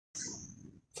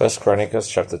First Chronicles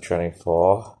chapter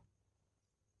 24,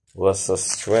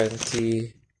 verses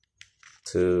 20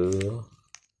 to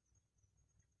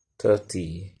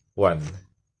 31.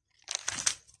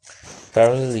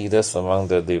 Family leaders among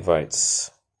the Levites.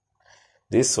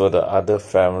 These were the other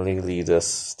family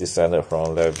leaders descended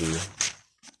from Levi.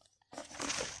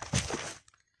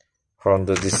 From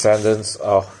the descendants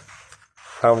of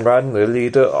Hamran, the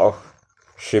leader of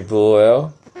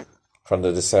Shebuel. From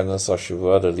the descendants of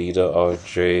Shebuel, the leader of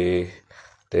Judea.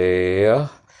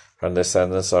 From the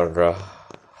descendants of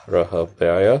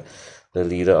Rehabiah, the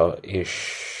leader of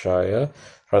Ishiah.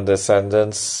 From the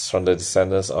descendants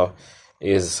of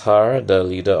Izhar, the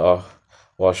leader of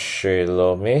was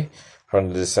Shelomith. From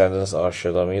the descendants of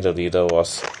Shelomith, the leader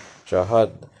was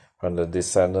Jahath. From the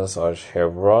descendants of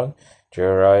Hebron,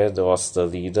 Jeriah was the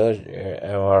leader,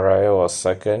 Amariah was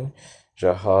second,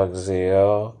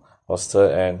 Jahaziel was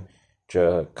third, and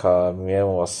Jekameam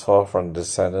was fourth. From the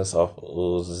descendants of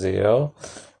Uzziel,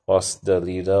 was the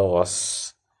leader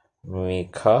was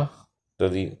Micah.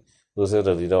 Uzziel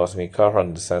the leader was Micah. From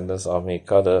the descendants of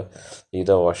Micah, the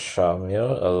leader was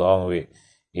Shamiel, along with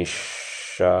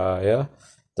Ishiah,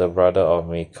 the brother of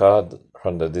Micah.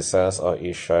 From the descendants of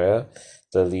Ishiah,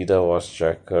 the leader was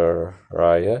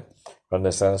Zechariah. From the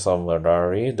descendants of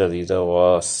Merari, the leader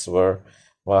were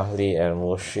Mahli and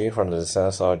Mushi. From the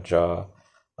descendants of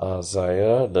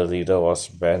Jaaziah, the leader was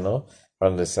Beno.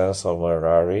 From the descendants of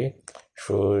Merari,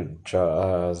 through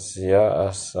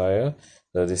Jaaziah,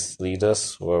 the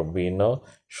leaders were Beno,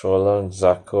 Sholem,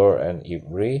 Zakur, and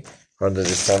Ibri. From the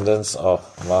descendants of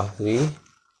Mahli,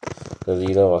 the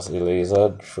leader was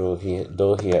Eleazar,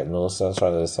 though he had no sons.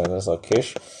 From the descendants of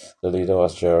Kish, the leader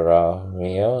was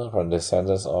Jeremiah. From the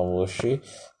descendants of Mushi,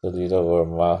 the leader were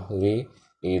Mahli,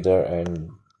 Eder,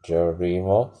 and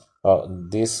Jerimoth.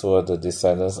 These were the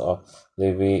descendants of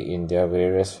Levi in their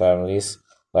various families,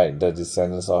 like the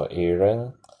descendants of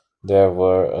Aaron. They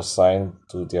were assigned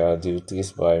to their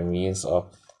duties by means of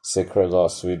sacred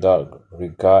lots without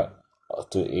regard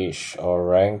to age or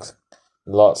rank.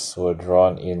 Lots were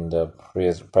drawn in the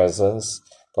presence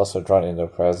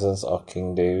of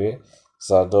King David,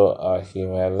 Zadok,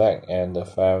 Ahimelech, and the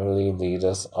family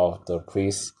leaders of the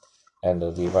priests and the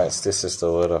Levites. This is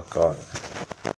the word of God.